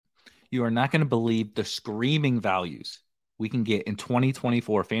You are not going to believe the screaming values we can get in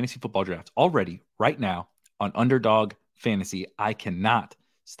 2024 fantasy football drafts already right now on Underdog Fantasy. I cannot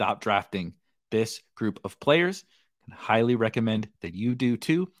stop drafting this group of players. I highly recommend that you do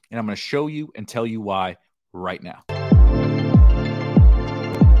too. And I'm going to show you and tell you why right now.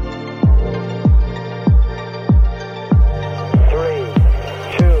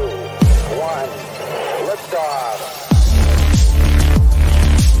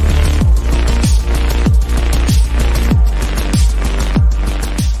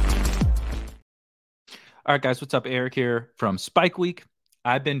 All right, guys, what's up? Eric here from Spike Week.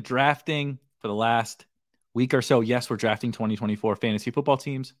 I've been drafting for the last week or so. Yes, we're drafting 2024 fantasy football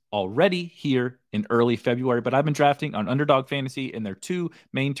teams already here in early February, but I've been drafting on Underdog Fantasy in their two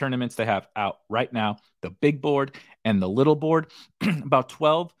main tournaments they have out right now, the big board and the little board. About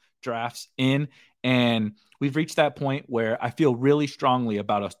 12 drafts in, and we've reached that point where I feel really strongly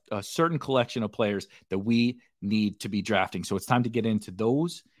about a certain collection of players that we need to be drafting. So it's time to get into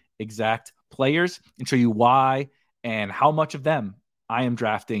those exact players and show you why and how much of them I am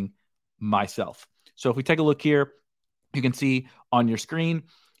drafting myself. So if we take a look here, you can see on your screen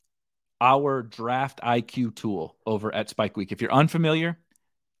our draft IQ tool over at Spike Week. If you're unfamiliar,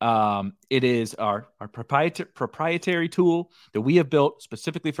 it is our proprietary tool that we have built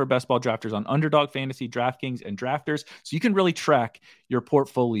specifically for best ball drafters on Underdog Fantasy, DraftKings, and Drafters. So you can really track your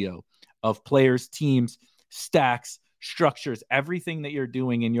portfolio of players, teams, stacks, structures, everything that you're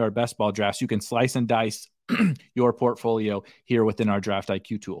doing in your best ball drafts. You can slice and dice your portfolio here within our draft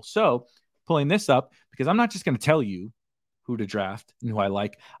IQ tool. So pulling this up, because I'm not just going to tell you who to draft and who I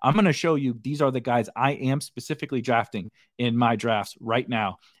like. I'm going to show you these are the guys I am specifically drafting in my drafts right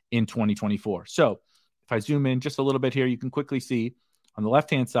now in 2024. So if I zoom in just a little bit here, you can quickly see on the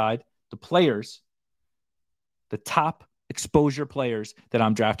left-hand side, the players, the top exposure players that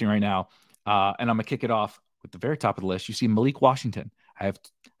I'm drafting right now. And I'm going to kick it off with the very top of the list. You see Malik Washington. I've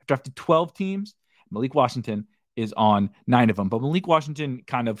drafted 12 teams. Malik Washington is on 9 of them. But Malik Washington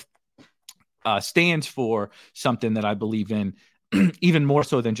kind of stands for something that I believe in even more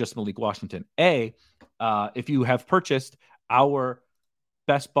so than just Malik Washington. If you have purchased our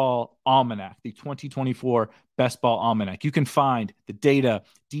Best Ball Almanac, the 2024 Best Ball Almanac, you can find the data,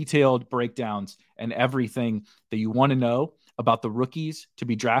 detailed breakdowns, and everything that you want to know about the rookies to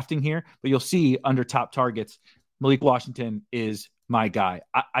be drafting here. But you'll see under top targets, Malik Washington is my guy.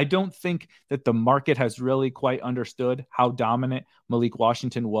 I don't think that the market has really quite understood how dominant Malik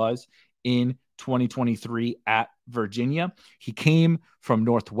Washington was in 2023 at Virginia. He came from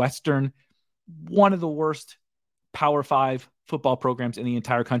Northwestern, one of the worst Power 5 football programs in the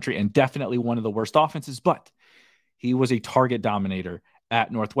entire country, and definitely one of the worst offenses, but he was a target dominator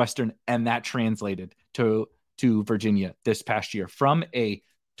at Northwestern, and that translated to Virginia this past year. From a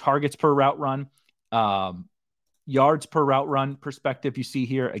targets per route run, yards per route run perspective, you see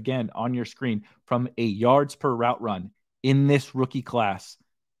here again on your screen, from a yards per route run in this rookie class,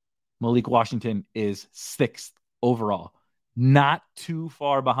 Malik Washington is 6th overall, not too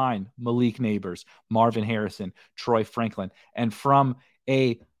far behind Malik Neighbors, Marvin Harrison, Troy Franklin. And from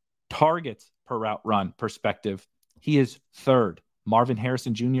a targets per route run perspective, he is 3rd. Marvin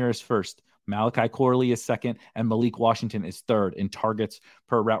Harrison Jr. is 1st. Malachi Corley is 2nd, and Malik Washington is 3rd in targets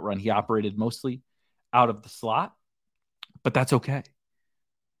per route run. He operated mostly out of the slot, but that's okay.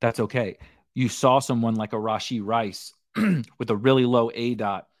 That's okay. You saw someone like a Rashee Rice with a really low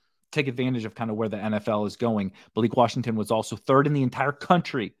ADOT take advantage of kind of where the NFL is going. Malik Washington was also 3rd in the entire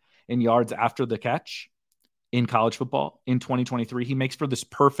country in yards after the catch in college football in 2023. He makes for this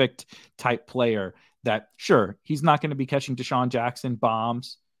perfect type player that, sure, he's not going to be catching Deshaun Jackson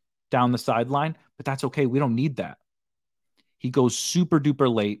bombs down the sideline, but that's okay. We don't need that. He goes super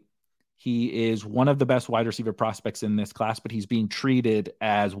duper late. He is one of the best wide receiver prospects in this class, but he's being treated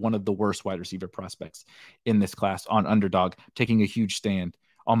as one of the worst wide receiver prospects in this class on Underdog, taking a huge stand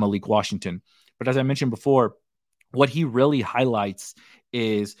on Malik Washington. But as I mentioned before, what he really highlights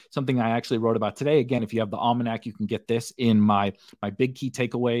is something I actually wrote about today. Again, if you have the Almanac, you can get this in my big key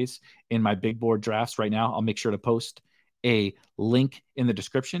takeaways in my big board drafts right now. I'll make sure to post a link in the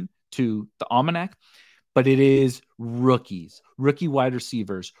description to the Almanac. But it is rookies, rookie wide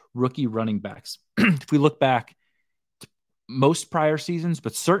receivers, rookie running backs. If we look back to most prior seasons,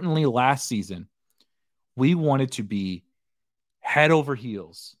 but certainly last season, we wanted to be head over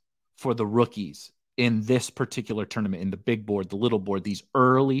heels for the rookies in this particular tournament, in the big board, the little board, these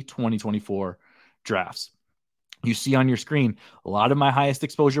early 2024 drafts. You see on your screen, a lot of my highest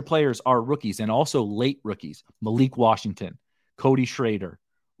exposure players are rookies and also late rookies. Malik Washington, Cody Schrader,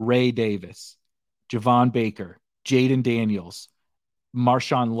 Ray Davis, Javon Baker, Jaden Daniels,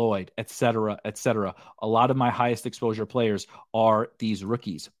 Marshawn Lloyd, et cetera, et cetera. A lot of my highest exposure players are these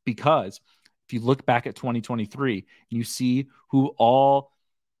rookies because if you look back at 2023, you see who all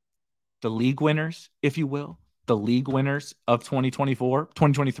the league winners, if you will, the league winners of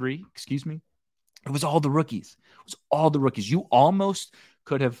 2023, excuse me, it was all the rookies. It was all the rookies. You almost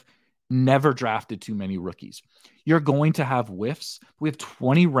could have never drafted too many rookies. You're going to have whiffs. We have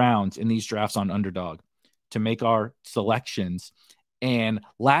 20 rounds in these drafts on Underdog to make our selections. And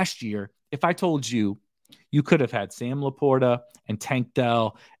last year, if I told you, you could have had Sam Laporta and Tank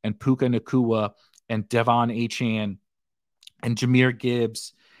Dell and Puka Nakua and Devon Achane and Jahmyr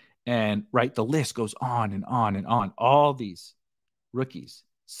Gibbs and right, the list goes on and on and on. All these rookies,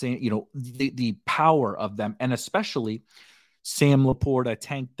 the power of them, and especially Sam Laporta,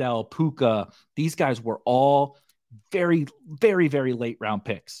 Tank Dell, Puka, these guys were all very, very, very late round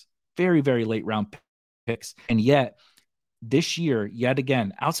picks. Very, very late round picks. And yet, this year, yet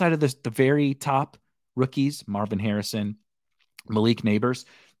again, outside of the very top rookies, Marvin Harrison, Malik Neighbors,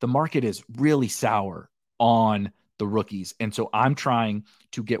 the market is really sour on the rookies. And so I'm trying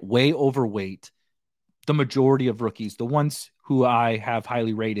to get way overweight the majority of rookies, the ones who I have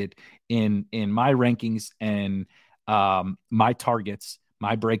highly rated in my rankings and my targets,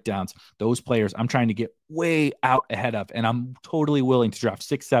 my breakdowns, those players I'm trying to get way out ahead of. And I'm totally willing to draft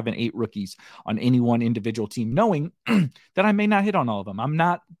 6, 7, 8 rookies on any one individual team, knowing that I may not hit on all of them. I'm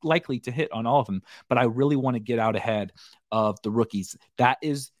not likely to hit on all of them, but I really want to get out ahead of the rookies. That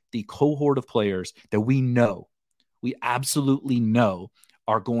is the cohort of players that we absolutely know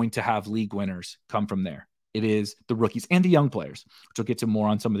are going to have league winners come from there. It is the rookies and the young players, which we'll get to more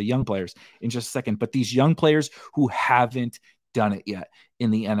on some of the young players in just a second. But these young players who haven't done it yet in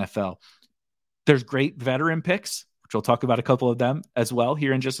the NFL. There's great veteran picks, which we'll talk about a couple of them as well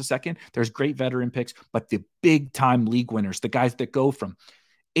here in just a second. There's great veteran picks, but the big time league winners, the guys that go from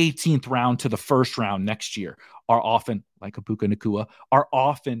 18th round to the first round next year are often, like a Puka Nakua, are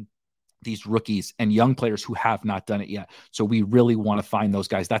often these rookies and young players who have not done it yet. So we really want to find those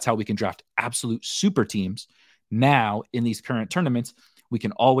guys. That's how we can draft absolute super teams. Now in these current tournaments, we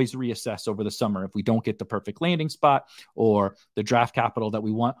can always reassess over the summer. If we don't get the perfect landing spot or the draft capital that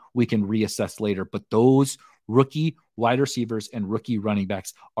we want, we can reassess later. But those rookie wide receivers and rookie running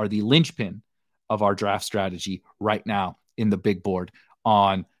backs are the linchpin of our draft strategy right now in the big board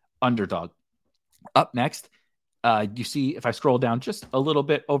on Underdog. Up next, you see, if I scroll down just a little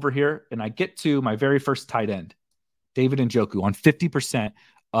bit over here and I get to my very first tight end, David Njoku, on 50%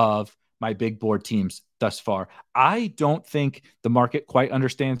 of my big board teams thus far. I don't think the market quite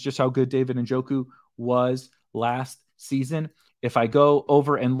understands just how good David Njoku was last season. If I go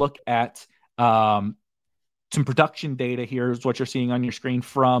over and look at some production data, here's what you're seeing on your screen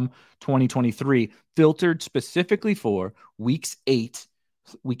from 2023, filtered specifically for week 8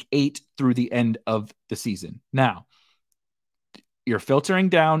 through the end of the season. Now, you're filtering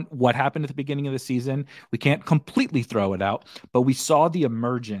down what happened at the beginning of the season. We can't completely throw it out, but we saw the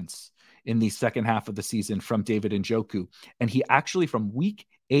emergence in the second half of the season from David Njoku. And he actually, from week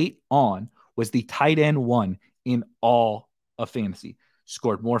 8 on, was the tight end 1 in all of fantasy.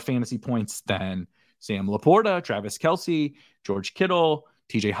 Scored more fantasy points than Sam Laporta, Travis Kelce, George Kittle,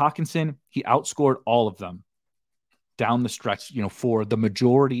 TJ Hawkinson. He outscored all of them down the stretch, for the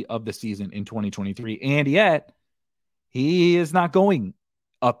majority of the season in 2023. And yet he is not going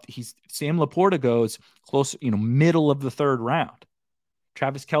up. Sam Laporta goes close, middle of the third round.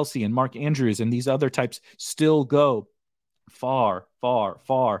 Travis Kelce and Mark Andrews and these other types still go far, far,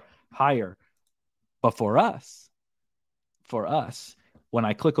 far higher. But for us, when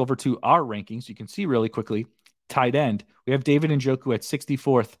I click over to our rankings, you can see really quickly, tight end, we have David Njoku at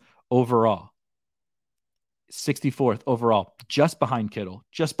 64th overall. 64th overall, just behind Kittle,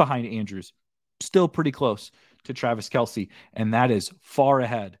 just behind Andrews, still pretty close to Travis Kelce. And that is far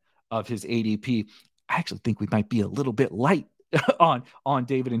ahead of his ADP. I actually think we might be a little bit light on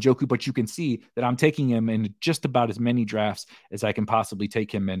David Njoku, but you can see that I'm taking him in just about as many drafts as I can possibly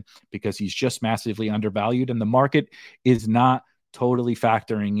take him in because he's just massively undervalued and the market is not totally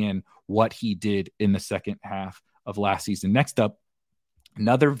factoring in what he did in the second half of last season. Next up,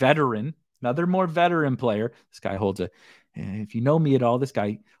 another more veteran player. This guy holds if you know me at all, this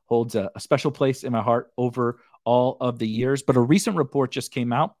guy holds a special place in my heart over all of the years. But a recent report just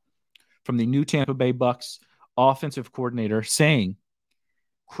came out from the new Tampa Bay Bucks offensive coordinator saying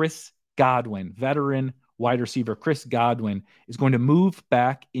Chris Godwin, veteran wide receiver Chris Godwin, is going to move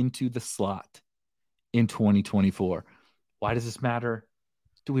back into the slot in 2024. Why does this matter?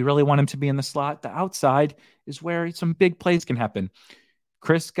 Do we really want him to be in the slot? The outside is where some big plays can happen.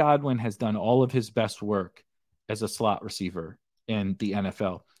 Chris Godwin has done all of his best work as a slot receiver in the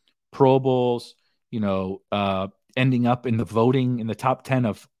NFL. Pro Bowls, ending up in the voting in the top 10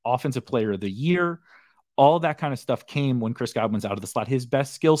 of Offensive Player of the Year. All that kind of stuff came when Chris Godwin's out of the slot. His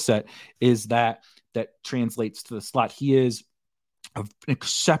best skill set is that translates to the slot. He is an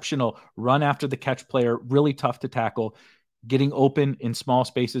exceptional run after the catch player, really tough to tackle, getting open in small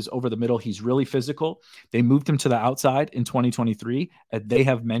spaces over the middle. He's really physical. They moved him to the outside in 2023.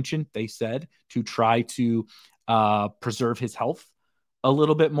 They said, to try to preserve his health a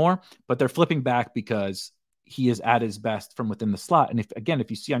little bit more, but they're flipping back because he is at his best from within the slot. And if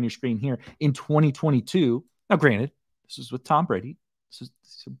you see on your screen here in 2022, now granted, this is with Tom Brady, this is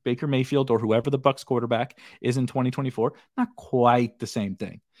Baker Mayfield or whoever the Bucs quarterback is in 2024, not quite the same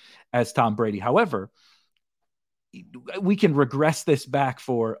thing as Tom Brady. However, we can regress this back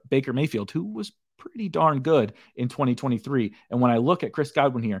for Baker Mayfield, who was pretty darn good in 2023. And when I look at Chris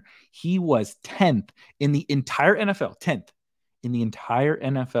Godwin here, he was 10th in the entire NFL, 10th in the entire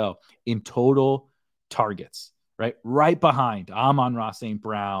NFL in total targets, right behind Amon-Ra St.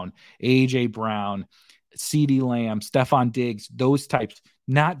 Brown, A.J. Brown, CeeDee Lamb, Stephon Diggs, those types,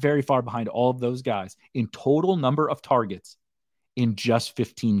 not very far behind all of those guys in total number of targets in just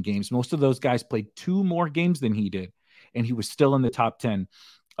 15 games. Most of those guys played 2 more games than he did, and he was still in the top 10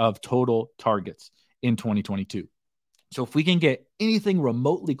 of total targets in 2022. So if we can get anything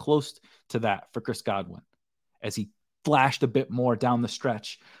remotely close to that for Chris Godwin, as he flashed a bit more down the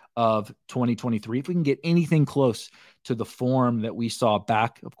stretch of 2023, if we can get anything close to the form that we saw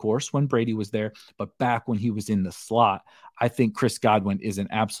back, of course, when Brady was there, but back when he was in the slot, I think Chris Godwin is an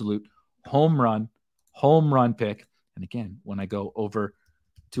absolute home run pick. And again, when I go over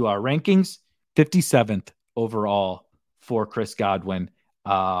to our rankings, 57th overall for Chris Godwin.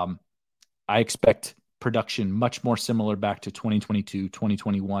 I expect production much more similar back to 2022,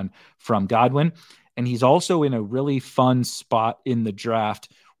 2021 from Godwin. And he's also in a really fun spot in the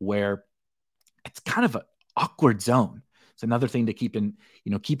draft where it's kind of an awkward zone. It's another thing to keep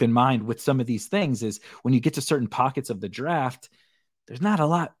in mind with some of these things is when you get to certain pockets of the draft, there's not a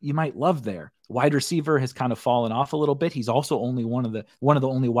lot you might love there. Wide receiver has kind of fallen off a little bit. He's also only one of the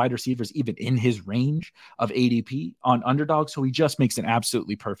only wide receivers even in his range of ADP on Underdog. So he just makes an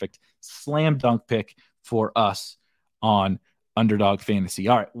absolutely perfect slam dunk pick for us on Underdog Fantasy.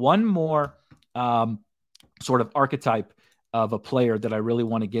 All right, one more sort of archetype of a player that I really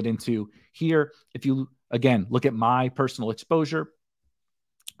want to get into here. If you, again, look at my personal exposure,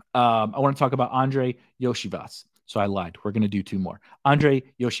 I want to talk about Andre Yoshivas. So I lied. We're going to do 2 more. Andre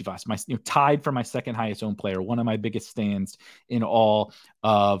Yoshivas, tied for my second highest owned player, one of my biggest stands in all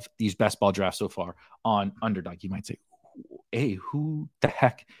of these best ball drafts so far on Underdog. You might say, hey, who the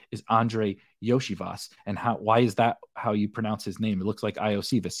heck is Andre Yoshivas? And why is that how you pronounce his name? It looks like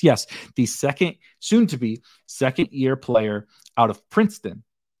Iosivas. Yes, the soon-to-be second-year player out of Princeton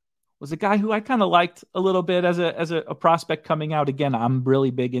was a guy who I kind of liked a little bit as a prospect coming out. Again, I'm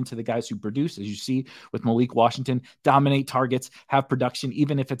really big into the guys who produce, as you see with Malik Washington, dominate targets, have production,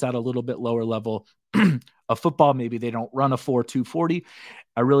 even if it's at a little bit lower level of football. Maybe they don't run a 4.2 40.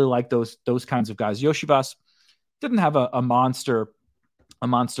 I really like those kinds of guys. Yoshivas didn't have a monster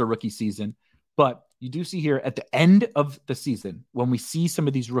rookie season, but you do see here at the end of the season, when we see some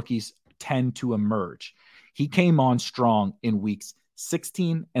of these rookies tend to emerge, he came on strong in weeks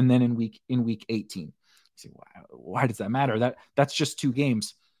 16 and then in week 18. You say, why does that matter? That's just 2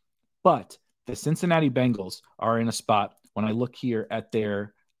 games. But the Cincinnati Bengals are in a spot when I look here at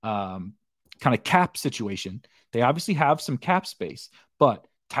their kind of cap situation. They obviously have some cap space, but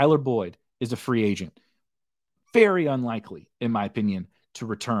Tyler Boyd is a free agent. Very unlikely, in my opinion, to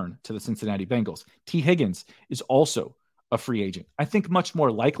return to the Cincinnati Bengals. T. Higgins is also a free agent. I think much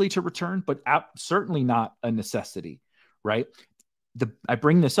more likely to return, but certainly not a necessity, right? I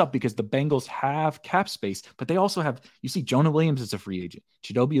bring this up because the Bengals have cap space, but they also have, you see, Jonah Williams is a free agent.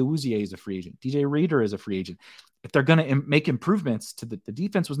 Chidobe Awuzie is a free agent. DJ Reader is a free agent. If they're going to make improvements to the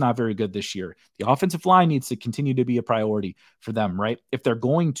defense was not very good this year. The offensive line needs to continue to be a priority for them, right? If they're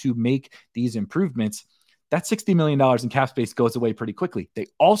going to make these improvements, that $60 million in cap space goes away pretty quickly. They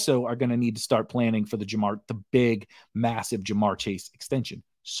also are going to need to start planning for the big, massive Jamar Chase extension.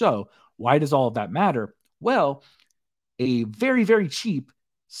 So why does all of that matter? Well, a very, very cheap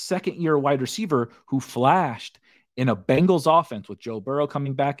second-year wide receiver who flashed in a Bengals offense with Joe Burrow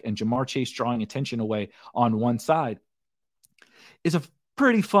coming back and Jamar Chase drawing attention away on one side is a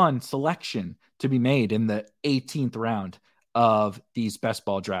pretty fun selection to be made in the 18th round of these best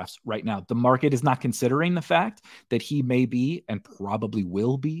ball drafts right now. The market is not considering the fact that he may be and probably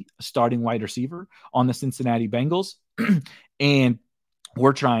will be a starting wide receiver on the Cincinnati Bengals. And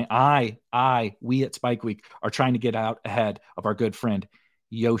we at Spike Week are trying to get out ahead of our good friend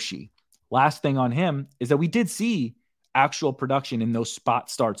Yoshi. Last thing on him is that we did see actual production in those spot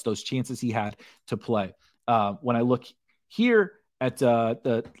starts, those chances he had to play. When I look here at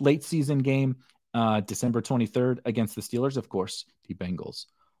the late season game, December 23rd against the Steelers, of course, the Bengals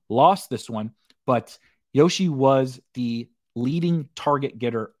lost this one, but Yoshi was the leading target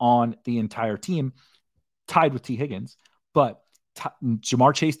getter on the entire team, tied with T. Higgins. But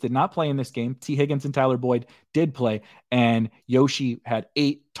Jamar Chase did not play in this game. T. Higgins and Tyler Boyd did play, and Yoshi had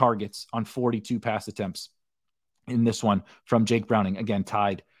 8 targets on 42 pass attempts in this one from Jake Browning, again,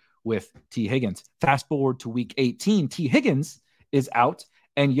 tied with T. Higgins. Fast forward to week 18, T. Higgins is out,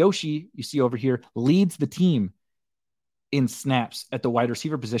 and Yoshi, you see over here, leads the team in snaps at the wide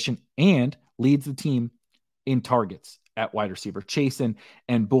receiver position and leads the team in targets at wide receiver. Chase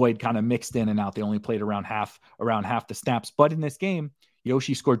and Boyd kind of mixed in and out. They only played around half the snaps. But in this game,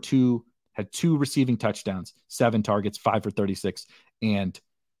 Yoshi had 2 receiving touchdowns, 7 targets, 5 for 36, and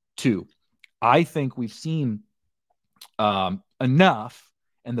 2. I think we've seen enough,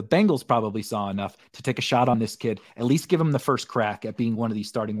 and the Bengals probably saw enough to take a shot on this kid, at least give him the first crack at being one of these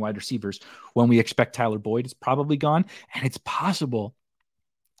starting wide receivers when we expect Tyler Boyd is probably gone. And it's possible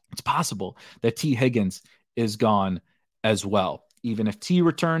that T. Higgins is gone as well. Even if T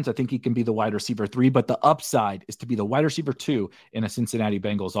returns, I think he can be the wide receiver 3, but the upside is to be the wide receiver 2 in a Cincinnati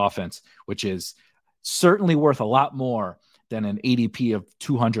Bengals offense, which is certainly worth a lot more than an ADP of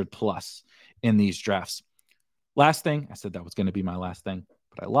 200 plus in these drafts. Last thing, I said that was going to be my last thing,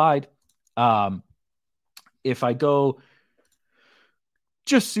 but I lied. If I go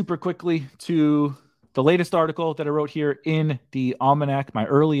just super quickly to the latest article that I wrote here in the Almanac, my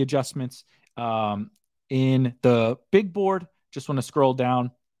early adjustments in the big board, just want to scroll down.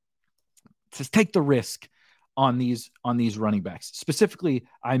 It says take the risk on these running backs. Specifically,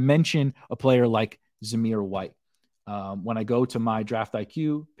 I mentioned a player like Zamir White. When I go to my Draft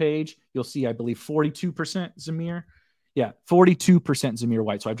IQ page, you'll see, I believe, 42% Zamir. Yeah, 42% Zamir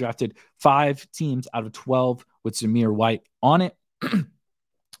White. So I've drafted 5 teams out of 12 with Zamir White on it.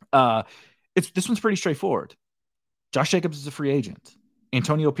 This one's pretty straightforward. Josh Jacobs is a free agent.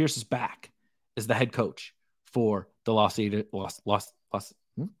 Antonio Pierce is back as the head coach for the Las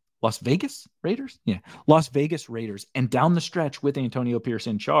Vegas Raiders? Yeah, Las Vegas Raiders. And down the stretch with Antonio Pierce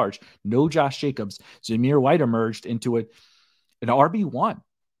in charge, no Josh Jacobs, Zamir White emerged into an RB1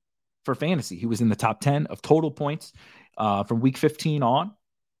 for fantasy. He was in the top 10 of total points from week 15 on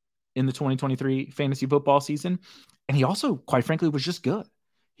in the 2023 fantasy football season. And he also, quite frankly, was just good.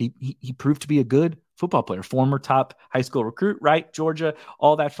 He proved to be a good football player, former top high school recruit, right? Georgia,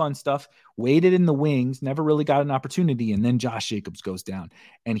 all that fun stuff. Waited in the wings, never really got an opportunity. And then Josh Jacobs goes down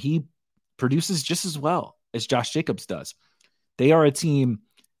and he produces just as well as Josh Jacobs does. They are a team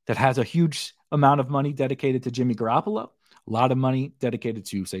that has a huge amount of money dedicated to Jimmy Garoppolo, a lot of money dedicated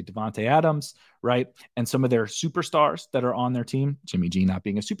to, say, Devontae Adams, right? And some of their superstars that are on their team, Jimmy G not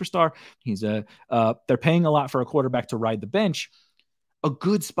being a superstar, they're paying a lot for a quarterback to ride the bench. A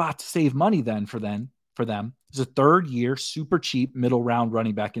good spot to save money then for them is a 3rd-year, super cheap middle round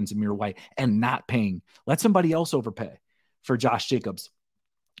running back in Zamir White and not paying. Let somebody else overpay for Josh Jacobs.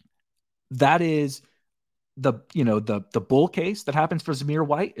 That is the bull case that happens for Zamir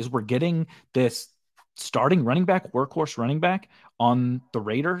White is we're getting this starting running back, workhorse running back on the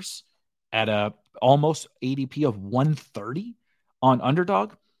Raiders at a almost ADP of 130 on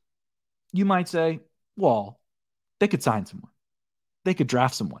Underdog. You might say, well, they could sign someone. They could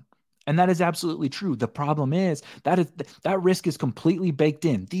draft someone. And that is absolutely true. The problem is that risk is completely baked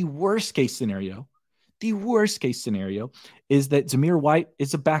in. The worst case scenario is that Zamir White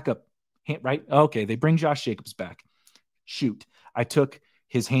is a backup, right? Okay, they bring Josh Jacobs back. Shoot, I took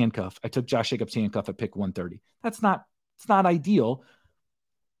his handcuff. I took Josh Jacobs' handcuff at pick 130. It's not ideal,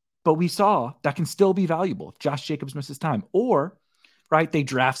 but we saw that can still be valuable if Josh Jacobs misses time. Or, right, they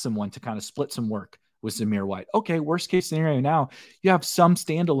draft someone to kind of split some work with Zamir White. Okay, worst case scenario now, you have some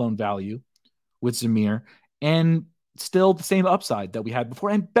standalone value with Zamir and still the same upside that we had before.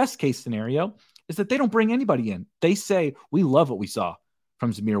 And best case scenario is that they don't bring anybody in. They say, we love what we saw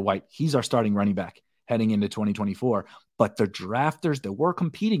from Zamir White. He's our starting running back heading into 2024. But the drafters that we're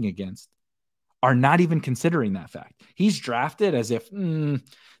competing against are not even considering that fact. He's drafted as if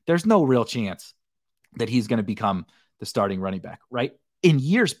there's no real chance that he's going to become the starting running back, right? In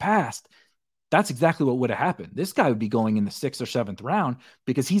years past, that's exactly what would have happened. This guy would be going in the 6th or 7th round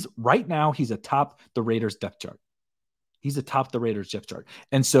because he's atop the Raiders depth chart. He's atop the Raiders depth chart.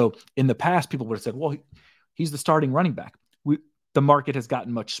 And so in the past, people would have said, well, he's the starting running back. The market has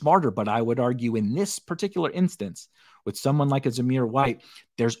gotten much smarter, but I would argue in this particular instance, with someone like a Zamir White,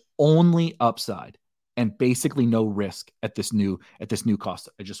 there's only upside and basically no risk at this new cost.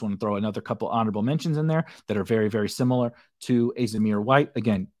 I just want to throw another couple honorable mentions in there that are very, very similar to a Zamir White.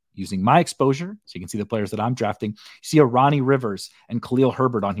 Again, using my exposure, so you can see the players that I'm drafting. You see a Ronnie Rivers and Khalil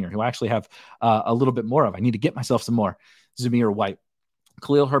Herbert on here, who I actually have a little bit more of. I need to get myself some more Zamir White.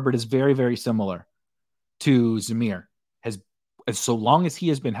 Khalil Herbert is very, very similar to Zamir. So long as he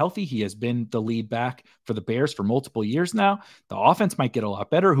has been healthy, he has been the lead back for the Bears for multiple years now. The offense might get a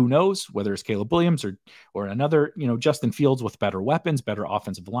lot better. Who knows? Whether it's Caleb Williams or another, Justin Fields with better weapons, better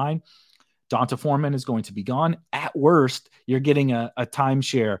offensive line. Donta Foreman is going to be gone. At worst, you're getting a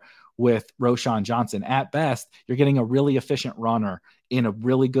timeshare with Roschon Johnson. At best, you're getting a really efficient runner in a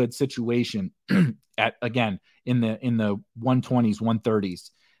really good situation at, again, in the 120s,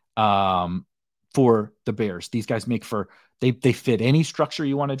 130s for the Bears. These guys make for, they fit any structure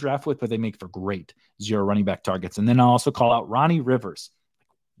you want to draft with, but they make for great zero running back targets. And then I'll also call out Ronnie Rivers.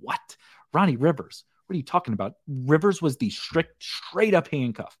 What? Ronnie Rivers? What are you talking about? Rivers was the straight up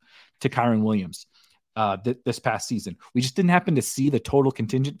handcuff to Kyren Williams this past season. We just didn't happen to see the total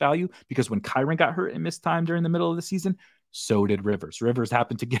contingent value because when Kyren got hurt and missed time during the middle of the season, so did Rivers. Rivers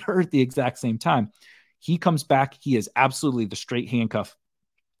happened to get hurt at the exact same time. He comes back. He is absolutely the straight handcuff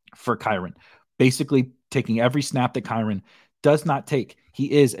for Kyren, basically taking every snap that Kyren does not take.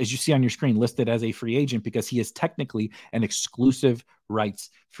 He is, as you see on your screen, listed as a free agent because he is technically an exclusive rights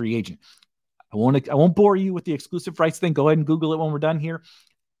free agent. I won't bore you with the exclusive rights thing. Go ahead and Google it when we're done here.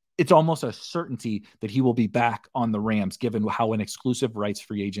 It's almost a certainty that he will be back on the Rams, given how an exclusive rights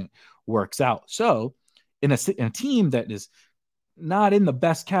free agent works out. So in a team that is not in the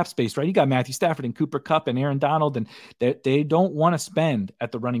best cap space, right? You got Matthew Stafford and Cooper Kupp and Aaron Donald, and they don't want to spend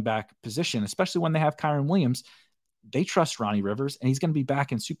at the running back position, especially when they have Kyren Williams. They trust Ronnie Rivers, and he's going to be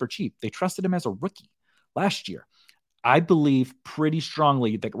back and super cheap. They trusted him as a rookie last year. I believe pretty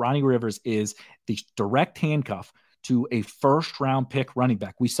strongly that Ronnie Rivers is the direct handcuff to a first-round pick running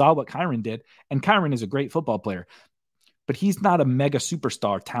back. We saw what Kyren did, and Kyren is a great football player, but he's not a mega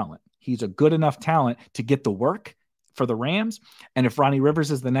superstar talent. He's a good enough talent to get the work for the Rams. And if Ronnie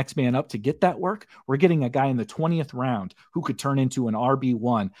Rivers is the next man up to get that work, we're getting a guy in the 20th round who could turn into an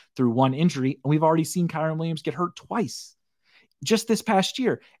RB1 through one injury. And we've already seen Kyren Williams get hurt twice just this past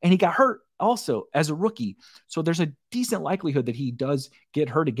year. And he got hurt also as a rookie. So there's a decent likelihood that he does get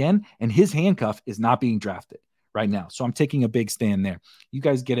hurt again. And his handcuff is not being drafted right now. So I'm taking a big stand there. You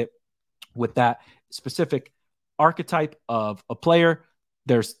guys get it with that specific archetype of a player.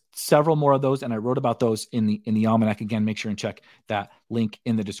 There's several more of those, and I wrote about those in the almanac. Again, make sure and check that link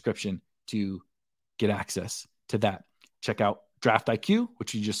in the description to get access to that. Check out Draft IQ,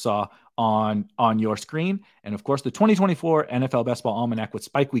 which you just saw on your screen. And of course, the 2024 NFL Best Ball Almanac with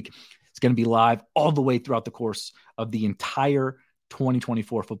Spike Week is going to be live all the way throughout the course of the entire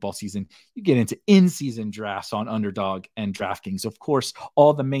 2024 football season. You get into in-season drafts on Underdog and DraftKings. Of course,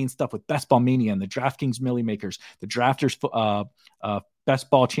 all the main stuff with Best Ball Mania and the DraftKings Millie Makers, the Drafters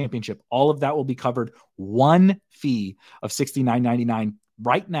Best Ball Championship. All of that will be covered. One fee of $69.99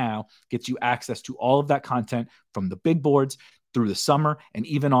 right now gets you access to all of that content from the big boards through the summer and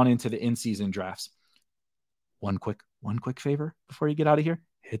even on into the in-season drafts. One quick favor before you get out of here.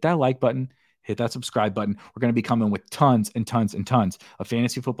 Hit that like button. Hit that subscribe button. We're going to be coming with tons and tons and tons of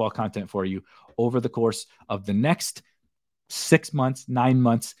fantasy football content for you over the course of the next 6 months, 9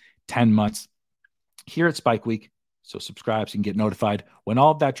 months, 10 months here at Spike Week. So subscribe so you can get notified when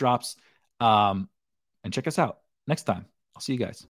all of that drops. And check us out next time. I'll see you guys.